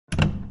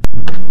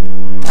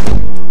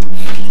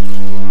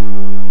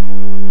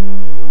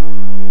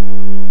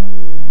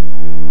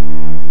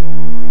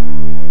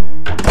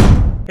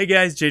Hey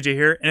guys, JJ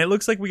here, and it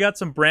looks like we got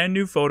some brand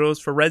new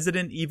photos for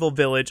Resident Evil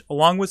Village,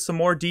 along with some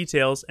more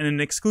details and an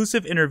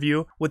exclusive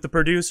interview with the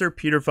producer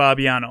Peter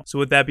Fabiano. So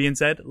with that being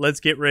said, let's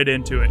get right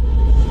into it.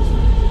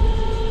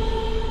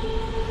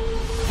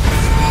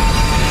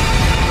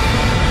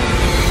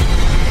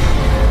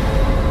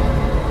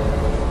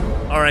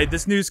 Alright,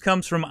 this news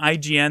comes from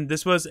IGN.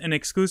 This was an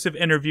exclusive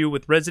interview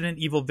with Resident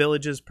Evil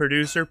Village's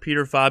producer,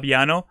 Peter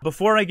Fabiano.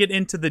 Before I get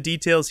into the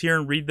details here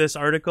and read this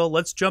article,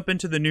 let's jump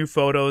into the new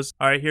photos.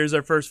 Alright, here's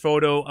our first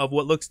photo of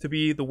what looks to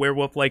be the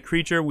werewolf-like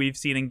creature we've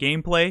seen in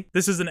gameplay.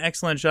 This is an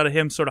excellent shot of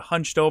him sort of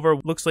hunched over.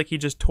 Looks like he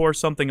just tore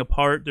something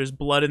apart. There's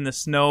blood in the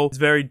snow. It's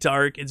very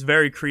dark. It's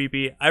very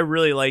creepy. I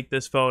really like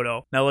this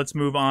photo. Now let's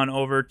move on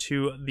over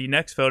to the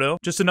next photo.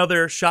 Just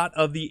another shot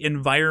of the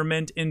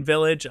environment in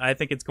Village. I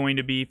think it's going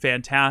to be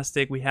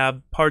fantastic. We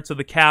have parts of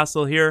the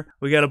castle here.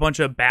 We got a bunch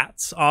of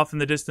bats off in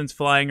the distance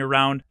flying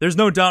around. There's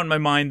no doubt in my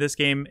mind this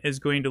game is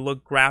going to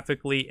look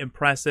graphically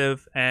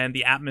impressive and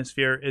the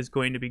atmosphere is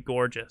going to be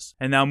gorgeous.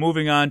 And now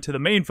moving on to the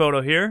main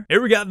photo here.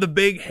 Here we got the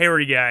big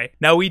hairy guy.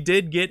 Now we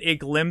did get a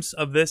glimpse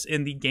of this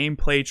in the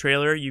gameplay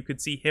trailer. You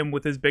could see him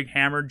with his big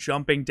hammer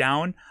jumping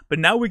down, but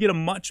now we get a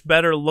much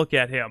better look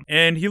at him.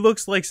 And he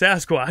looks like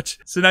Sasquatch.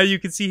 So now you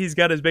can see he's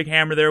got his big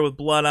hammer there with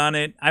blood on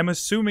it. I'm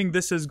assuming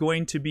this is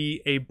going to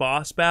be a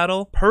boss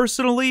battle. Personally,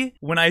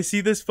 when I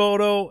see this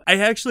photo, I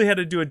actually had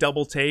to do a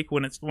double take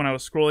when I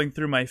was scrolling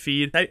through my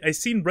feed. I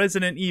seen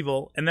Resident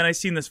Evil, and then I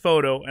seen this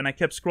photo, and I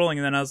kept scrolling,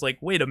 and then I was like,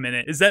 wait a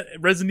minute, is that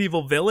Resident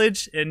Evil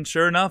Village? And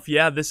sure enough,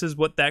 yeah, this is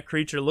what that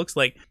creature looks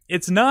like.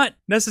 It's not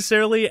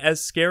necessarily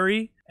as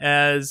scary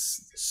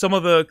as some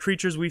of the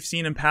creatures we've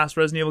seen in past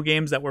Resident Evil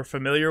games that we're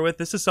familiar with.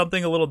 This is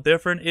something a little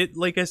different.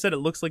 Like I said, it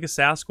looks like a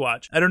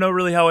Sasquatch. I don't know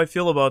really how I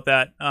feel about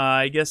that.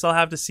 I guess I'll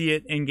have to see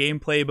it in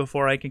gameplay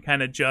before I can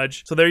kind of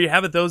judge. So there you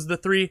have it. Those are the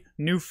three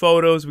new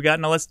photos we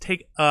got. Now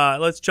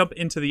let's jump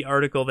into the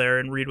article there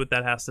and read what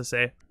that has to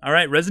say. All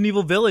right, Resident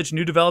Evil Village,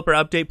 new developer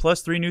update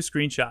plus 3 new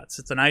screenshots.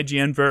 It's an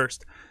IGN Verse.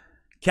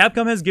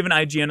 Capcom has given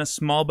IGN a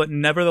small but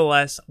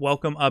nevertheless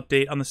welcome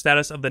update on the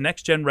status of the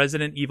next-gen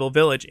Resident Evil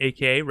Village,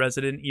 aka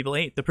Resident Evil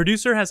 8. The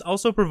producer has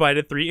also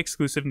provided 3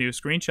 exclusive new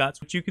screenshots,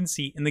 which you can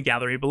see in the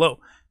gallery below.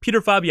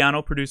 Peter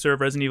Fabiano, producer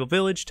of Resident Evil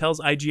Village, tells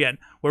IGN,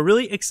 "We're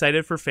really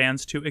excited for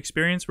fans to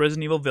experience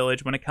Resident Evil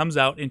Village when it comes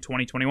out in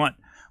 2021.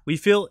 We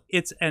feel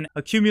it's an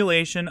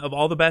accumulation of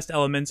all the best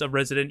elements of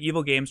Resident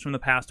Evil games from the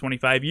past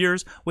 25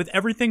 years, with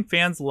everything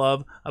fans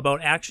love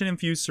about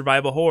action-infused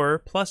survival horror,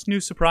 plus new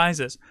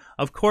surprises.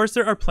 Of course,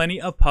 there are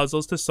plenty of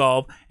puzzles to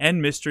solve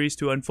and mysteries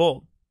to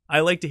unfold."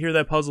 I like to hear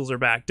that puzzles are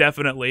back,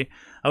 definitely.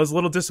 I was a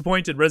little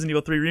disappointed Resident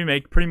Evil 3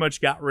 Remake pretty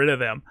much got rid of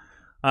them.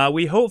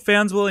 We hope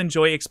fans will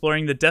enjoy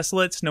exploring the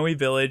desolate, snowy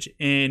village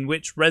in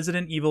which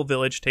Resident Evil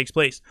Village takes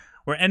place,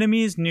 where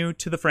enemies new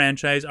to the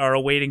franchise are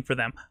awaiting for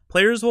them.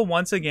 Players will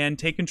once again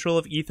take control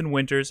of Ethan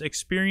Winters,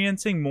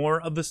 experiencing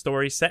more of the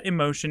story set in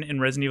motion in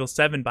Resident Evil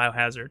 7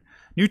 Biohazard.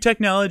 New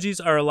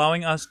technologies are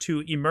allowing us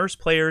to immerse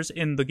players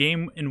in the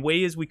game in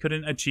ways we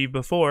couldn't achieve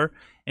before,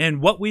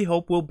 and what we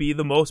hope will be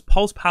the most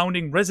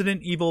pulse-pounding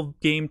Resident Evil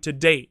game to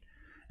date.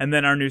 And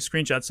then our new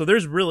screenshot. So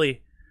there's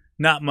really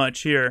not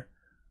much here.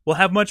 We'll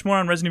have much more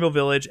on Resident Evil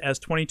Village as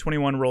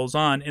 2021 rolls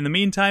on. In the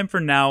meantime, for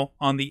now,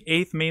 on the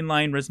 8th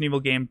mainline Resident Evil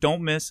game,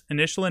 don't miss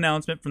initial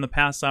announcement from the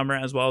past summer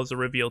as well as a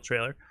reveal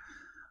trailer.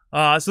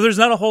 So there's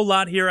not a whole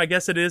lot here. I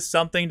guess it is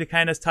something to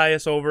kind of tie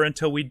us over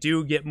until we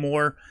do get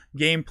more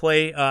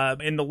gameplay.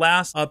 In the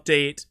last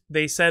update,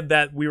 they said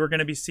that we were going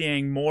to be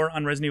seeing more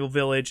on Resident Evil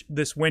Village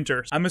this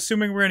winter. I'm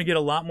assuming we're going to get a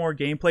lot more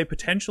gameplay,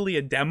 potentially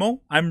a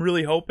demo. I'm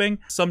really hoping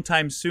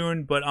sometime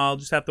soon, but I'll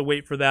just have to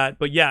wait for that.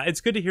 But yeah, it's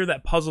good to hear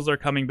that puzzles are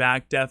coming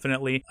back,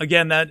 definitely.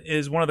 Again, that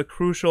is one of the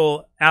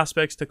crucial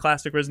aspects to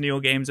classic Resident Evil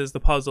games is the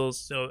puzzles.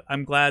 So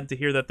I'm glad to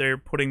hear that they're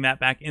putting that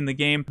back in the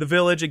game. The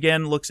village,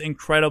 again, looks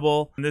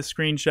incredible. In this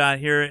screenshot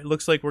here, it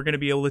looks like we're going to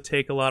be able to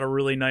take a lot of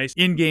really nice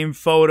in-game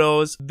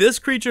photos.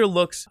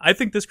 I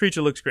think this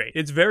creature looks great.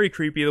 It's very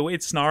creepy, the way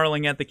it's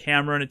snarling at the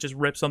camera and it just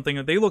rips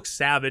something. They look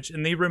savage,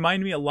 and they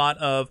remind me a lot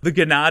of the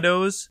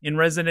Ganados in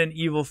Resident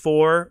Evil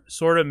 4,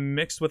 sort of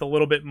mixed with a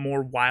little bit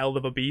more wild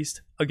of a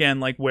beast. Again,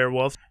 like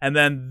werewolf. And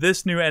then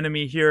this new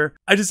enemy here,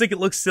 I just think it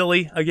looks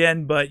silly,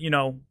 again, but, you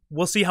know,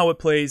 we'll see how it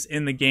plays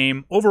in the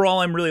game. Overall,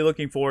 I'm really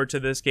looking forward to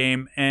this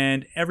game,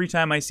 and every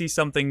time I see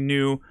something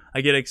new, I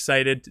get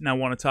excited and I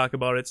want to talk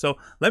about it. So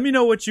let me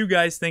know what you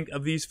guys think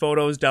of these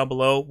photos down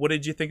below. What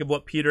did you think of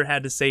what Peter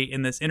had to say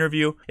in this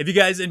interview? If you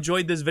guys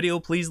enjoyed this video,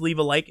 please leave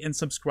a like and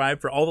subscribe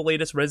for all the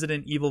latest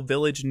Resident Evil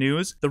Village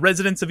news. The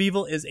Residents of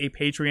Evil is a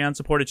Patreon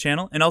supported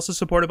channel and also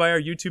supported by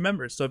our YouTube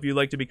members. So if you'd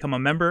like to become a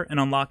member and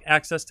unlock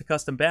access to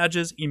custom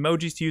badges,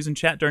 emojis to use in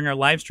chat during our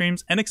live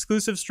streams, and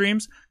exclusive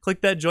streams,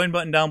 click that join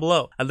button down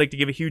below. I'd like to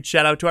give a huge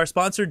shout out to our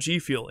sponsor, G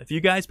Fuel. If you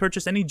guys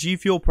purchase any G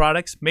Fuel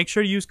products, make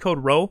sure to use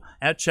code ROW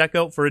at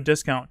checkout for a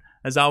discount.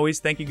 As always,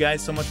 thank you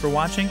guys so much for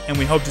watching, and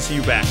we hope to see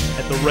you back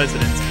at the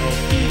Residents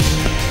of Evil.